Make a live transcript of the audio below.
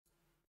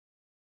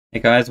Hey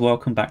guys,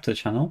 welcome back to the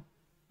channel.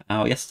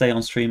 Yesterday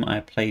on stream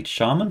I played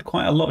Shaman,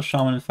 quite a lot of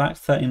Shaman in fact,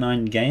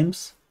 39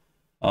 games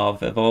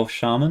of Evolved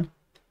Shaman.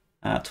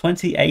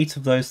 28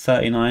 of those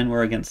 39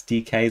 were against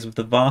DKs, with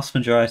the vast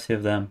majority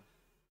of them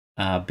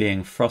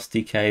being Frost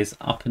DKs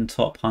up in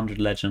top 100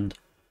 legend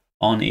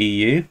on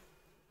EU.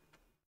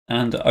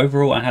 And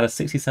overall I had a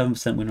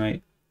 67% win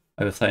rate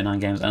over 39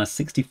 games and a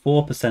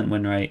 64%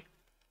 win rate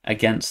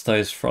against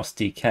those Frost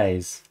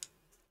DKs.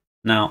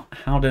 Now,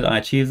 how did I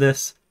achieve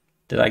this?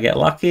 Did I get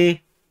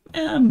lucky?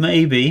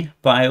 Maybe,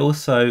 but I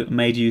also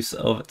made use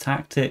of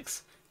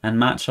tactics and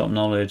matchup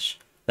knowledge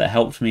that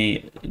helped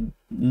me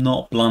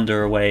not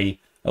blunder away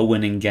a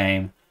winning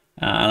game.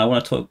 And I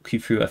want to talk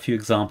you through a few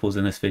examples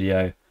in this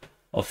video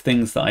of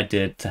things that I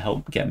did to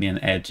help get me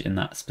an edge in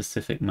that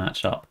specific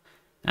matchup,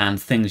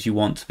 and things you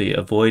want to be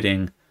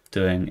avoiding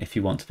doing if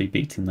you want to be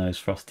beating those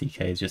Frost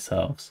DKs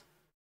yourselves.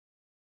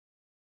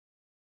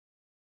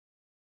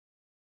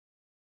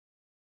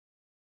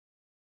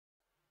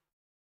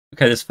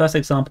 Okay, this first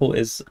example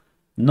is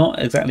not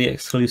exactly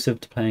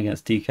exclusive to playing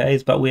against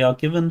DKs, but we are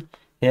given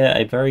here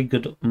a very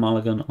good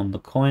mulligan on the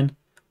coin.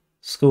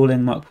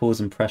 Schooling, Muck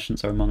Pools, and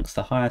Prescience are amongst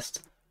the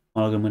highest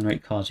mulligan win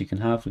rate cards you can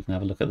have. We can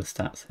have a look at the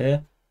stats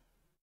here.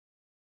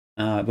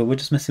 But we're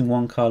just missing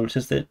one card, which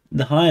is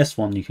the highest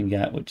one you can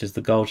get, which is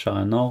the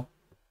Goldshire Null.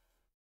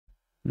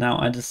 Now,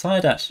 I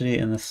decide actually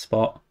in this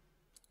spot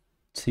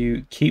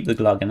to keep the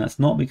Glug, and that's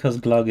not because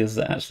Glug is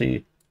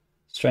actually,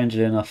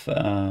 strangely enough,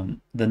 the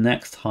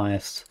next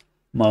highest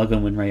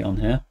mulligan win rate on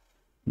here.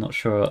 Not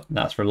sure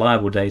that's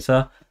reliable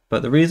data,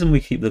 but the reason we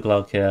keep the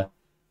Glug here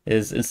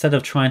is instead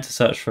of trying to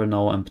search for a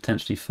null and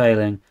potentially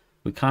failing,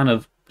 we kind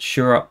of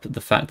sure up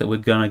the fact that we're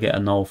going to get a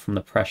null from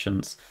the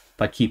Prescience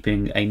by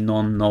keeping a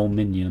non-null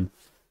minion.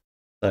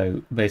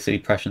 So basically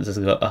Prescience has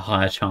got a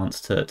higher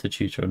chance to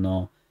tutor a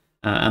null.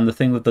 And the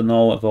thing with the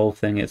null evolve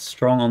thing, it's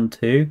strong on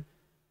 2,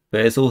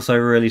 but it's also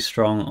really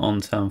strong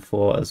on turn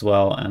 4 as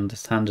well, and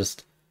this hand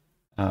just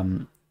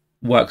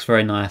works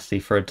very nicely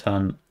for a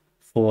turn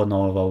 4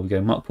 null evolve. We go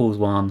Muck Pools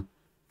 1,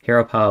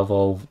 Hero Power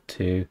Evolve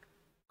 2,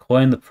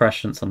 Coin the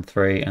Prescience on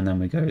 3, and then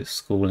we go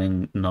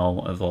Schooling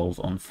Null Evolve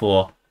on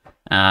 4.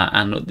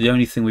 And the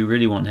only thing we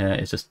really want here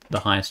is just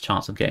the highest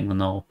chance of getting the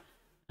null,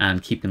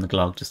 and keeping the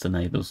Glug just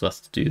enables us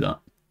to do that.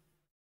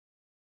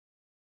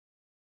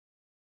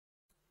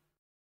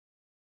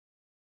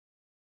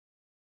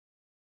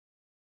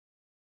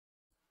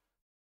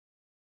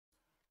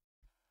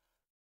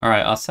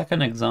 Alright, our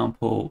second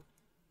example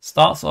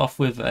starts off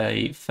with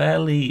a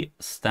fairly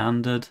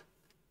standard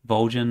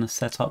Vol'jin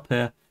setup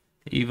here.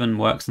 It even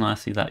works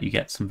nicely that you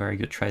get some very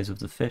good trades with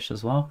the fish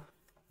as well.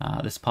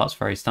 This part's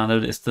very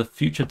standard. It's the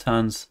future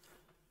turns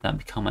that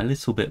become a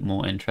little bit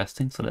more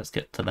interesting, so let's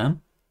get to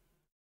them.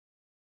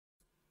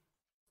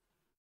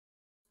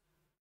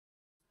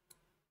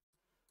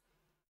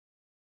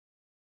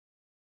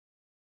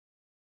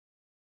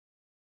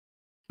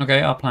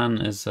 Okay, our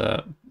plan is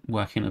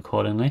working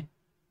accordingly.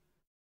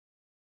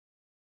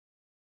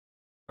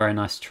 Very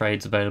nice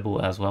trades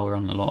available as well. We're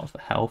on a lot of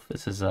health.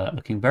 This is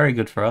looking very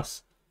good for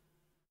us.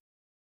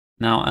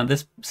 Now, at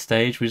this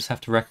stage, we just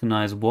have to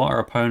recognize what our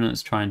opponent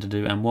is trying to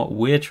do and what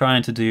we're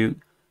trying to do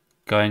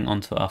going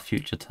onto our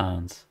future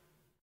turns.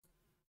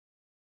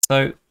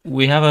 So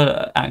we have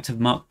an active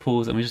Muck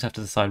Pools, and we just have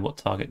to decide what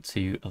target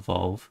to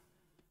evolve.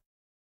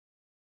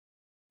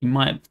 You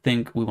might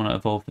think we want to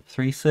evolve the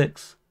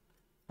 3/6,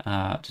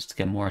 just to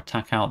get more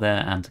attack out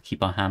there and to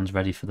keep our hands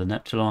ready for the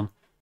Neptulon.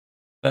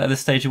 But at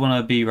this stage, you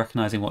want to be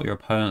recognizing what your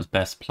opponent's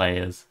best play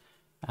is.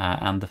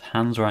 And the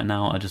hands right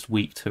now are just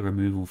weak to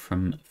removal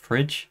from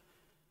Fridge,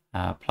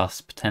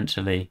 plus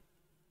potentially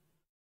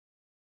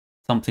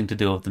something to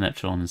do with the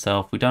Neptulon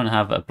himself. We don't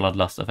have a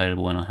Bloodlust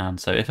available in our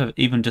hand, so if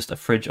even just a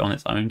Fridge on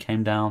its own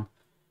came down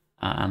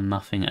and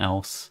nothing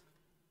else,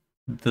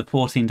 the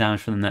 14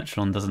 damage from the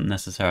Neptulon doesn't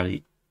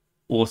necessarily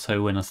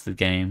auto win us the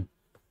game.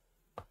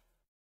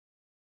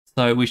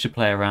 So we should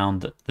play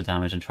around the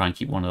damage and try and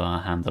keep one of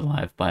our hands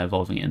alive by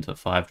evolving it into a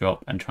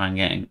 5-drop and try and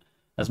getting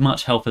as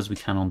much health as we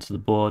can onto the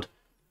board.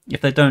 If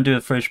they don't do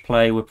a Fridge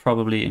play, we're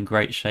probably in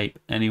great shape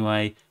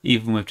anyway,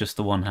 even with just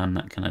the one hand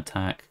that can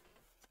attack.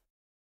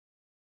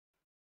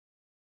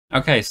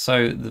 Okay,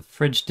 so the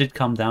Fridge did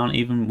come down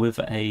even with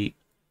a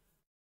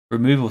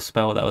removal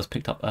spell that was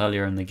picked up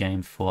earlier in the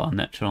game for our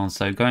Neptulon,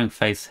 so going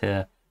face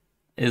here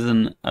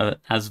isn't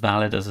as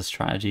valid as a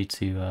strategy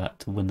to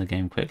win the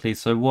game quickly.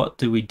 So what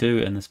do we do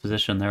in this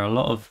position? There are a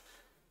lot of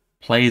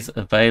plays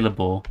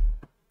available.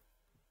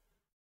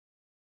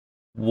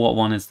 What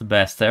one is the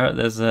best?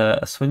 There's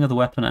a Swing of the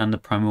Weapon and a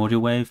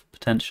Primordial Wave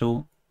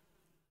potential.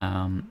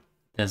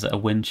 There's a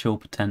Wind Chill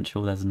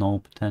potential. There's Null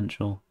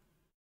potential.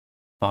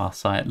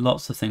 Farsight.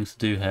 Lots of things to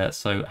do here.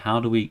 So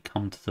how do we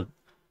come to the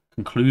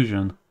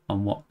conclusion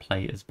on what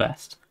play is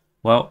best?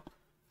 Well,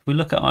 if we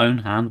look at our own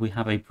hand, we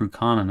have a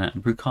Brukan in it.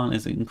 And Brukan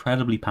is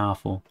incredibly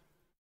powerful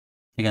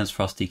against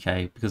Frost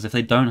DK, because if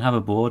they don't have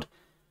a board,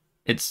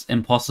 it's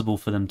impossible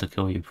for them to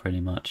kill you pretty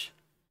much.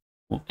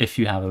 Well, if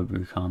you have a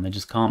Brukan, they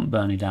just can't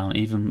burn you down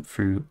even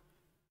through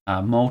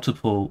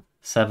multiple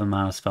 7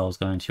 mana spells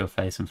going to your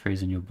face and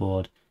freezing your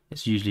board,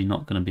 it's usually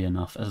not going to be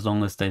enough as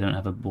long as they don't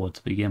have a board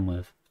to begin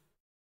with.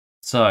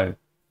 So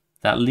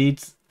that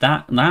leads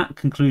that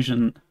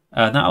conclusion,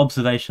 that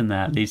observation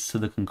there leads to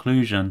the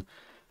conclusion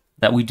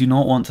that we do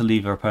not want to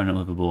leave our opponent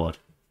with a board.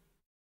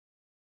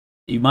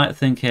 You might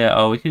think here,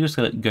 oh, we could just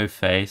go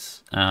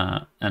face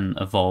and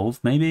evolve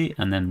maybe,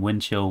 and then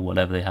wind chill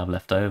whatever they have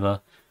left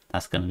over.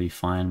 That's going to be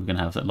fine. We're going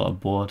to have a lot of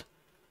board.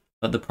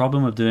 But the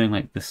problem with doing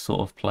like this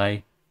sort of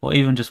play, or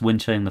even just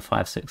wind chilling the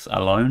 5/6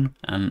 alone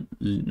and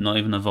not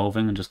even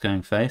evolving and just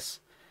going face,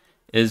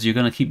 is you're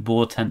going to keep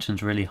board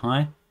tensions really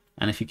high.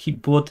 And if you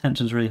keep board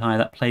tensions really high,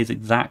 that plays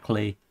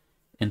exactly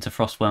into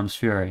Frostworm's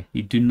Fury.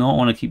 You do not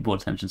want to keep board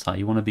tensions high.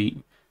 You want to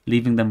be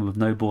leaving them with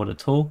no board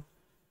at all.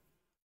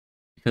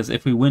 Because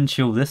if we wind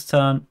chill this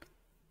turn,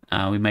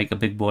 we make a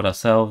big board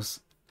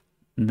ourselves,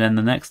 and then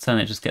the next turn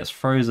it just gets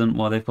frozen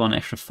while they've got an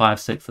extra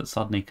 5/6 that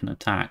suddenly can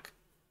attack.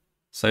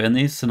 So in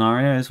these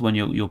scenarios, when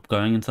you're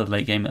going into the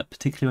late game,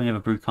 particularly when you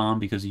have a Brucan,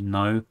 because you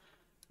know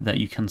that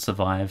you can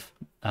survive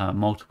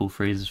multiple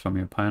freezes from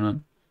your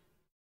opponent,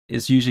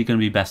 it's usually going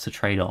to be best to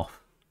trade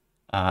off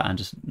and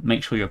just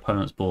make sure your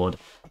opponent's board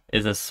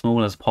is as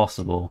small as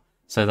possible,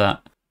 so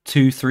that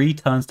 2-3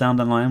 turns down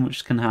the line,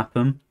 which can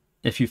happen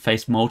if you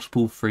face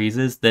multiple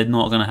freezes, they're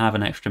not going to have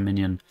an extra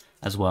minion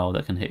as well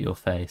that can hit your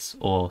face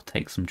or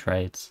take some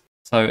trades.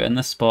 So in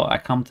this spot, I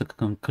come to the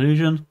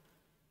conclusion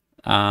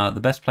the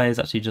best play is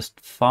actually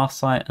just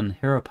Farsight and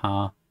Hero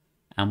Power,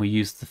 and we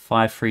use the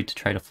 5/3 to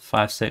trade off the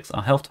 5/6.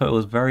 Our health total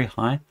is very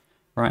high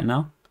right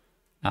now,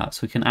 so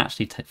we can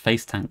actually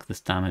face tank this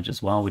damage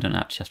as well. We don't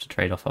actually have to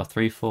trade off our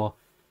 3/4.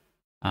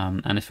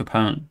 And if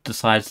opponent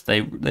decides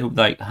they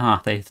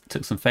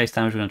took some face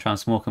damage, we're going to try and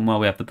smoke them, well,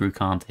 we have the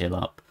Brucan to heal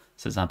up,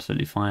 so it's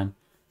absolutely fine.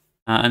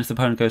 And if the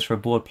opponent goes for a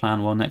board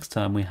plan, well, next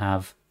turn we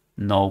have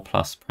Null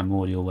plus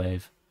Primordial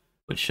Wave,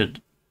 which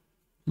should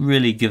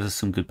really give us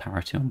some good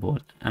parity on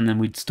board. And then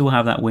we'd still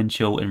have that wind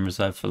chill in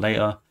reserve for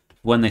later,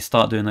 when they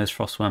start doing those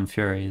Frostworm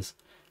Furies,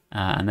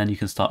 and then you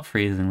can start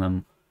freezing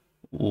them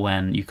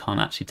when you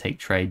can't actually take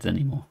trades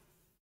anymore.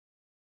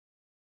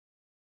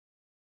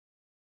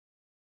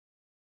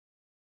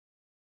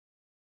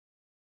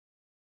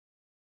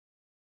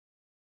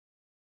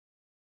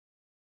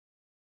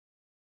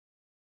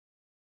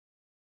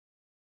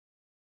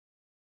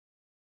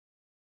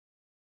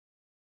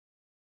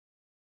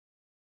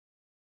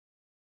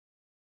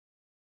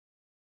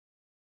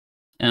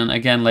 And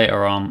again,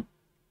 later on,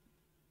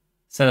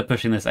 instead of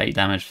pushing this 8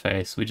 damage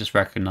face, we just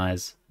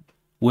recognize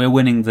we're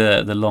winning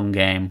the long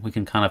game. We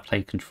can kind of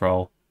play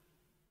control.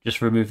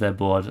 Just remove their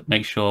board.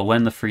 Make sure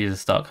when the freezes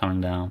start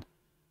coming down,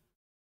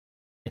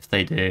 if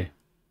they do,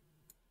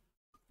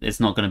 it's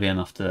not going to be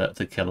enough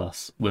to kill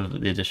us with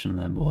the addition of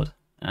their board.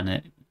 And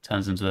it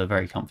turns into a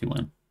very comfy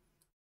win.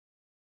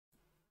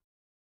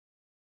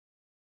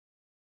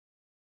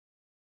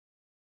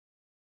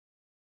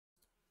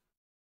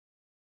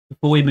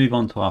 Before we move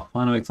on to our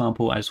final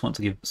example, I just want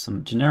to give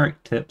some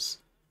generic tips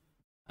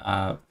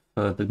for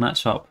the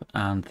matchup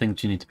and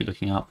things you need to be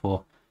looking out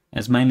for.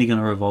 It's mainly going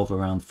to revolve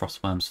around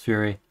Frostworm's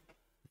Fury.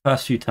 The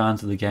first few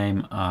turns of the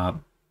game are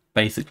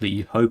basically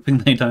you hoping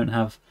they don't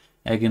have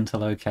egg into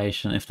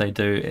location. If they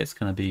do, it's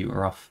going to be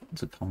rough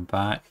to come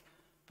back,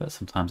 but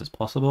sometimes it's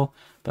possible.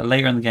 But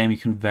later in the game, you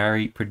can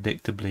very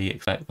predictably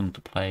expect them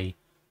to play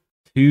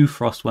 2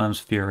 Frostworm's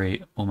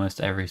Fury almost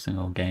every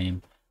single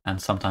game, and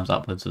sometimes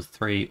upwards of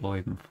 3 or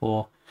even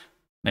 4.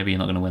 Maybe you're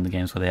not going to win the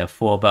games where they have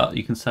 4, but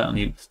you can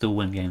certainly still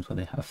win games where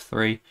they have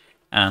 3,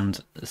 and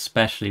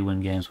especially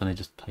win games when they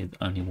just play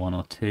only 1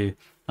 or 2.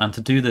 And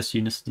to do this,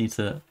 you just need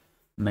to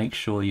make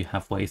sure you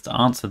have ways to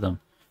answer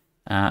them.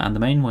 And the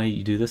main way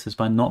you do this is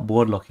by not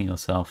board locking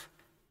yourself.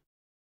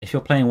 If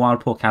you're playing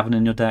Wildpaw Cavern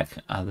in your deck,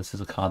 this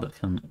is a card that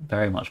can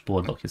very much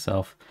board lock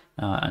yourself.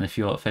 And if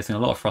you're facing a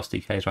lot of Frost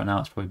DKs right now,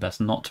 it's probably best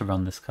not to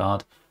run this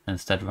card and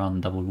instead run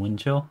Double Wind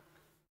Chill.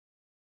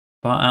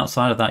 But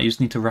outside of that, you just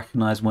need to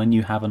recognize when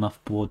you have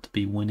enough board to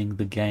be winning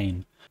the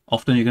game.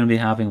 Often you're going to be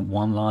having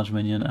one large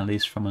minion, at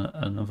least from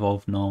an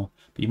evolved Null,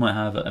 but you might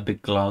have a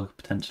big Glug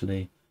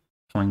potentially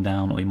coming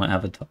down, or you might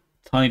have a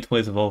Tiny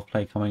Toys evolved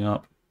play coming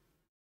up.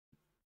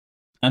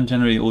 And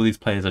generally all these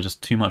players are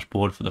just too much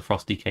board for the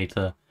Frost DK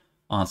to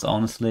answer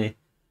honestly.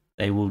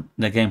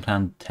 Their game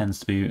plan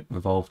tends to be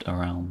revolved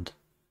around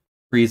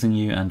freezing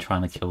you and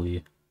trying to kill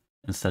you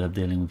instead of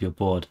dealing with your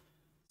board.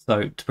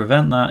 So to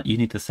prevent that, you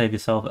need to save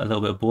yourself a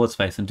little bit of board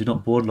space and do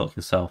not board lock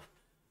yourself.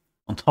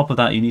 On top of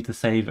that, you need to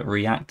save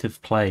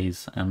reactive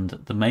plays, and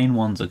the main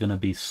ones are going to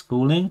be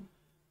schooling,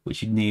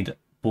 which you need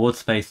board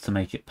space to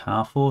make it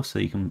powerful, so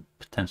you can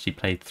potentially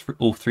play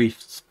all 3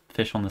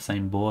 fish on the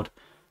same board,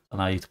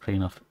 allow you to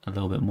clean up a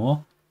little bit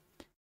more.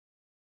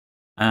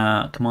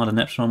 Commander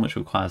Neptune, which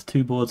requires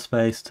 2 board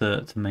space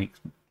to make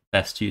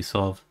best use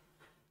of.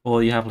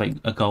 Or you have like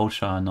a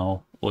Goldshire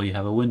Null, or you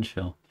have a Wind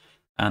Chill.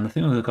 And the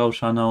thing with the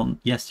Goldshire Null,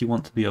 yes, you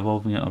want to be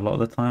evolving it a lot of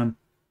the time,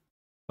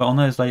 but on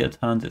those later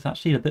turns, it's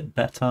actually a bit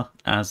better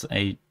as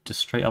a just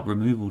straight up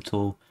removal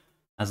tool,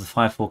 as the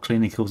 5/4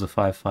 cleanly kills a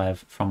 5/5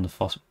 from the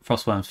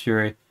Frostworm's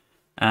Fury,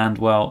 And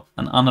well,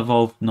 an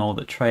unevolved gnoll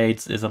that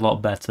trades is a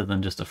lot better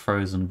than just a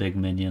frozen big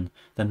minion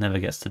that never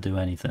gets to do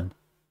anything.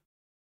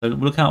 So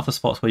look out for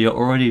spots where you're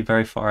already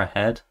very far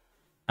ahead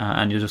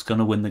and you're just going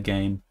to win the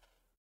game.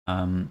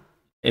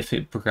 If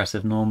it's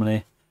progressive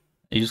normally,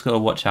 you just got to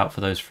watch out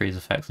for those freeze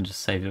effects and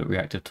just save your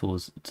reactive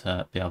tools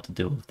to be able to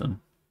deal with them.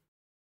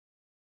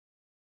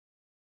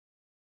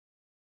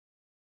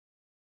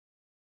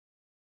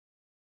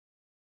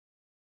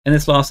 In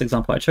this last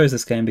example, I chose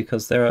this game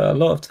because there are a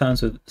lot of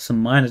turns with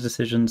some minor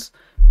decisions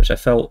which I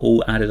felt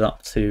all added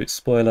up to,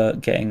 spoiler,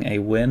 getting a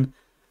win.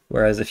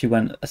 Whereas if you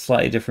went a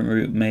slightly different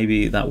route,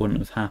 maybe that wouldn't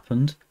have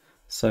happened.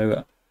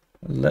 So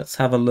let's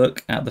have a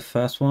look at the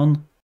first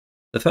one.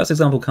 The first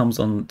example comes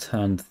on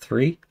turn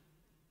 3.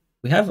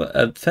 We have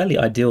a fairly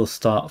ideal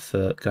start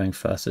for going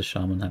first as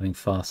Shaman, having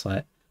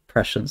Farsight,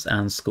 Prescience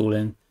and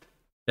Schooling.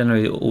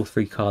 Generally all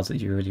 3 cards that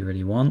you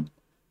really want.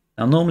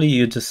 Now normally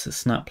you just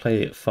snap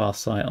play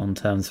Farsight on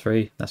turn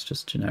 3, that's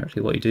just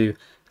generically what you do,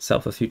 set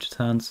up for future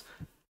turns.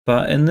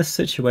 But in this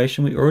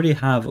situation we already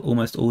have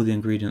almost all the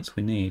ingredients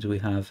we need. We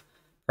have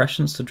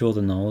Prescience to draw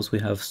the gnolls, we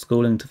have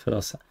Schooling to fill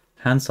our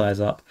hand size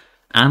up,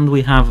 and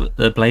we have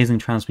the Blazing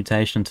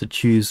Transmutation to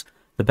choose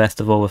the best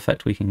evolve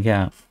effect we can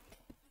get.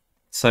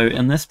 So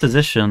in this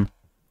position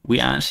we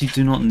actually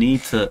do not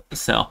need to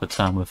set up a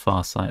turn with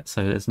Farsight,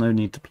 so there's no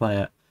need to play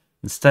it.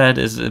 Instead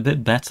it's a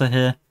bit better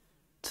here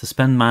to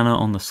spend mana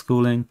on the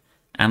Schooling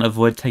and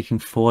avoid taking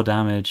 4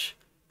 damage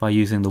by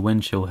using the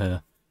Wind Chill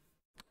here.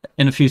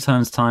 In a few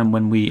turns time,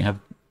 when we have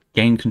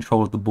gained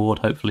control of the board,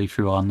 hopefully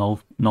through our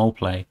null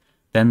play,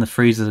 then the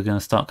freezes are going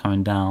to start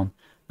coming down,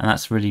 and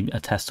that's really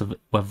a test of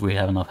whether we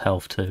have enough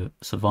health to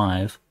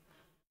survive.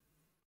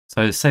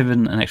 So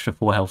saving an extra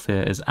 4 health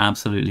here is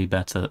absolutely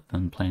better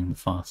than playing the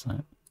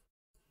Farsight.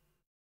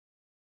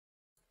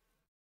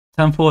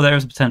 Turn 4, there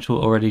is potential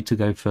already to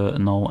go for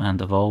null and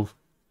evolve.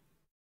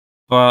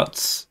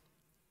 But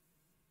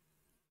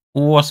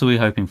what are we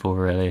hoping for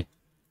really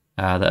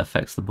that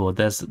affects the board?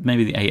 There's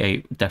maybe the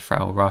 8/8 Death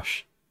Rattle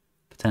Rush,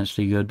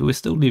 potentially good, but we're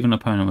still leaving an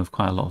opponent with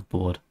quite a lot of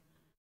board.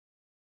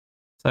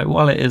 So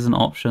while it is an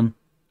option,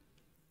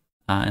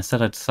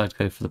 instead I decided to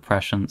go for the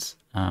Prescience.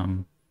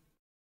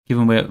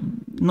 Given we're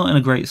not in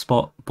a great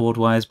spot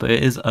board-wise, but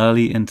it is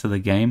early into the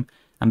game,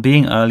 and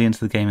being early into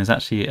the game is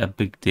actually a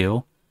big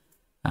deal,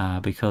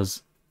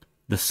 because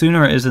the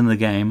sooner it is in the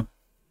game,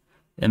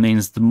 it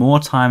means the more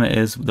time it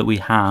is that we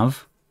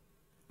have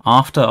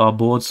after our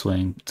board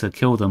swing to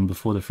kill them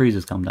before the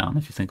freezes come down,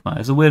 if you think about it.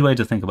 It's a weird way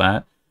to think about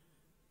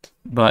it.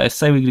 But if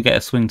say we get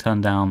a swing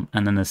turn down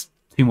and then there's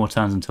 2 more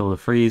turns until the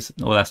freeze,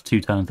 or that's 2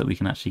 turns that we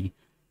can actually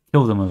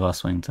kill them with our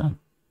swing turn.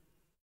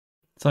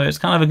 So it's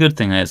kind of a good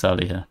thing that it's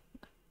early here.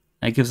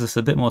 It gives us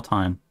a bit more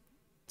time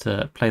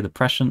to play the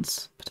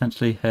Prescience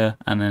potentially here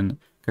and then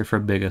go for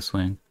a bigger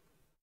swing.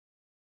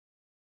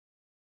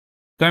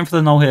 Going for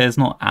the null here is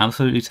not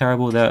absolutely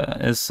terrible. There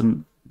is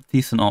some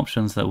decent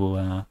options that will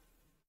at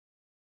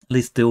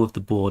least deal with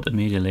the board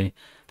immediately.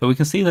 But we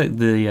can see that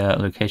the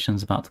location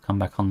is about to come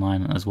back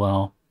online as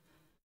well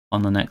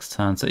on the next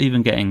turn. So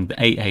even getting the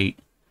 8/8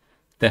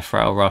 Death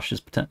Rattle Rush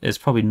is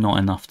probably not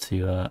enough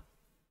to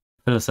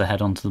put us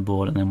ahead onto the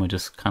board, and then we're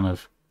just kind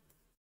of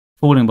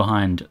falling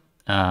behind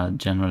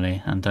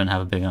generally and don't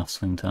have a big enough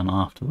swing turn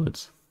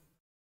afterwards.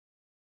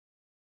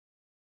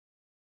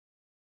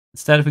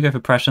 Instead, if we go for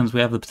Prescience,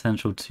 we have the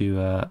potential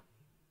to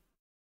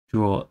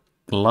draw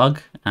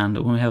Glug, and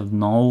when we have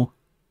Null,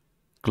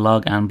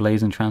 Glug, and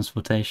Blazing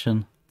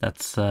Transportation,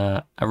 that's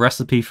a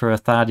recipe for a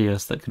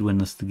Thaddeus that could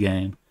win us the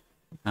game.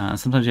 And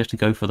sometimes you have to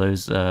go for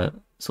those sort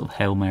of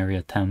Hail Mary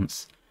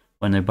attempts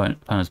when the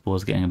opponent's board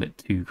is getting a bit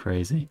too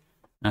crazy.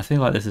 And I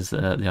feel like this is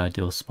the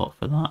ideal spot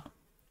for that.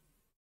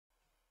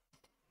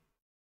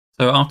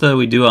 So after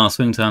we do our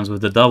swing turns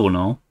with the double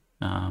Null,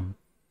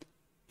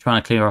 trying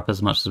to clear up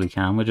as much as we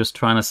can. We're just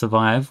trying to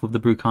survive with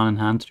the Brukan in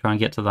hand to try and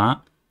get to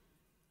that.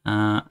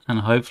 And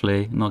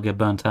hopefully not get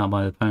burnt out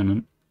by the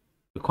opponent.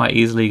 We're quite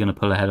easily going to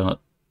pull ahead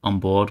on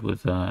board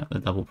with the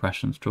double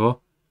Prescience draw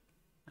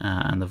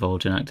and the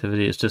Vol'jin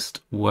activity. It's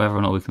just whether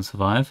or not we can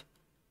survive.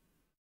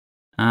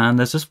 And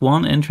there's just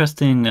one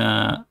interesting,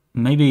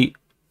 maybe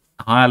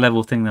higher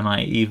level thing than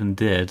I even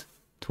did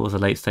towards the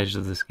late stages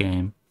of this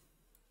game.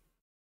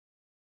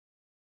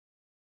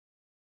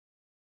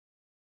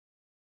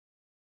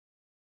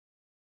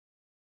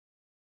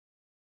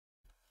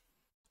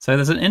 So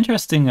there's an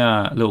interesting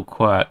little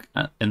quirk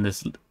in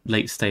this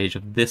late stage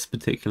of this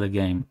particular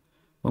game.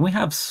 When we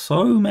have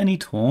so many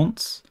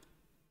taunts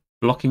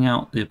blocking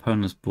out the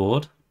opponent's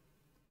board,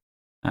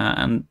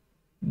 and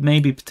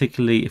maybe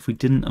particularly if we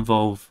didn't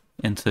evolve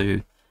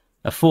into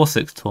a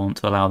 4/6 taunt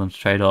to allow them to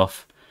trade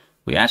off,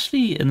 we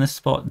actually in this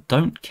spot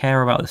don't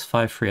care about this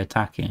 5/3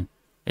 attacking.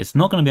 It's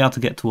not going to be able to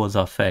get towards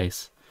our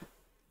face.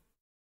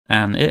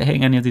 And it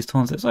hitting any of these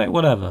taunts, it's like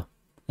whatever.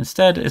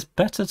 Instead, it's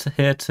better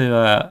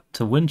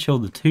to Wind Chill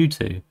the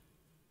 2/2,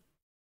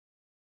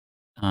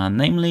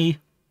 namely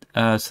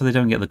so they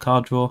don't get the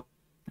card draw.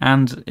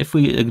 And if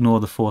we ignore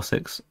the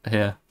 4/6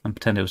 here and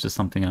pretend it was just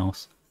something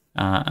else,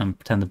 and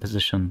pretend the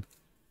position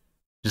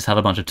just had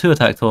a bunch of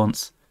 2-attack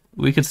taunts.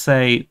 We could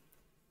say,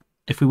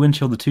 if we wind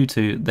shield the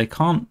 2/2, they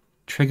can't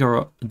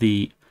trigger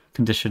the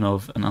condition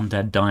of an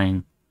undead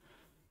dying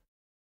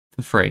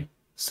for free.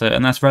 So,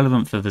 and that's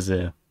relevant for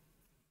Vizier.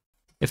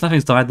 If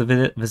nothing's died,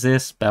 the Vizier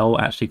spell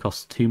actually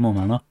costs 2 more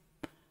mana.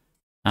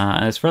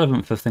 And it's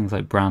relevant for things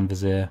like Brand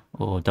Vizier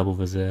or Double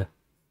Vizier.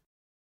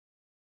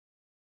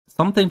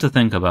 Something to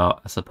think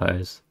about, I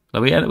suppose.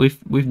 Like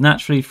we've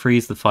naturally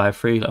freeze the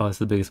 5/3. Oh, it's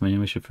the biggest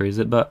minion, we should freeze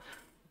it. But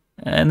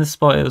in this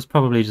spot, it was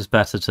probably just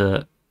better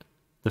to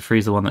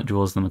freeze the one that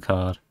draws them a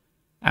card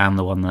and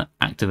the one that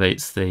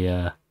activates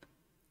the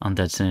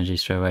undead synergy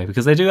straight away,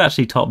 because they do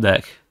actually top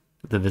deck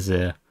the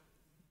Vizier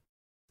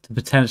to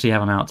potentially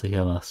have an out to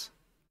heal us.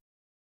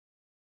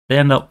 They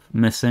end up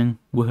missing.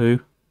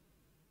 Woohoo!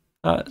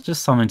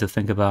 Just something to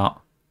think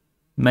about.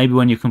 Maybe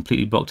when you've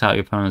completely blocked out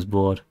your opponent's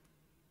board,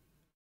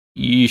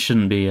 you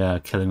shouldn't be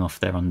killing off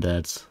their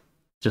undeads,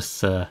 just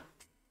to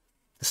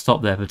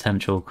stop their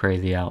potential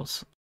crazy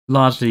outs.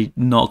 Largely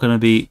not going to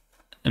be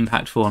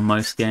impactful on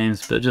most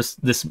games, but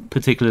just this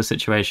particular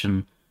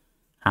situation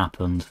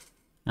happened.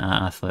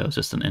 I thought it was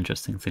just an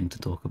interesting thing to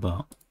talk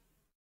about.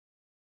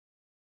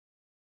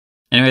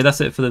 Anyway,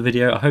 that's it for the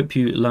video. I hope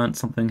you learned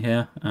something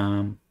here.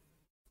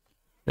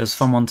 It was a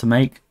fun one to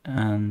make,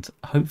 and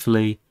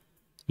hopefully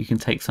you can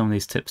take some of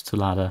these tips to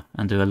ladder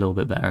and do a little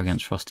bit better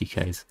against Frosty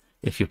K's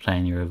if you're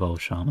playing your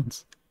Evolved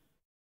Shamans.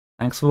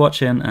 Thanks for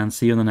watching, and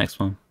see you in the next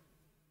one.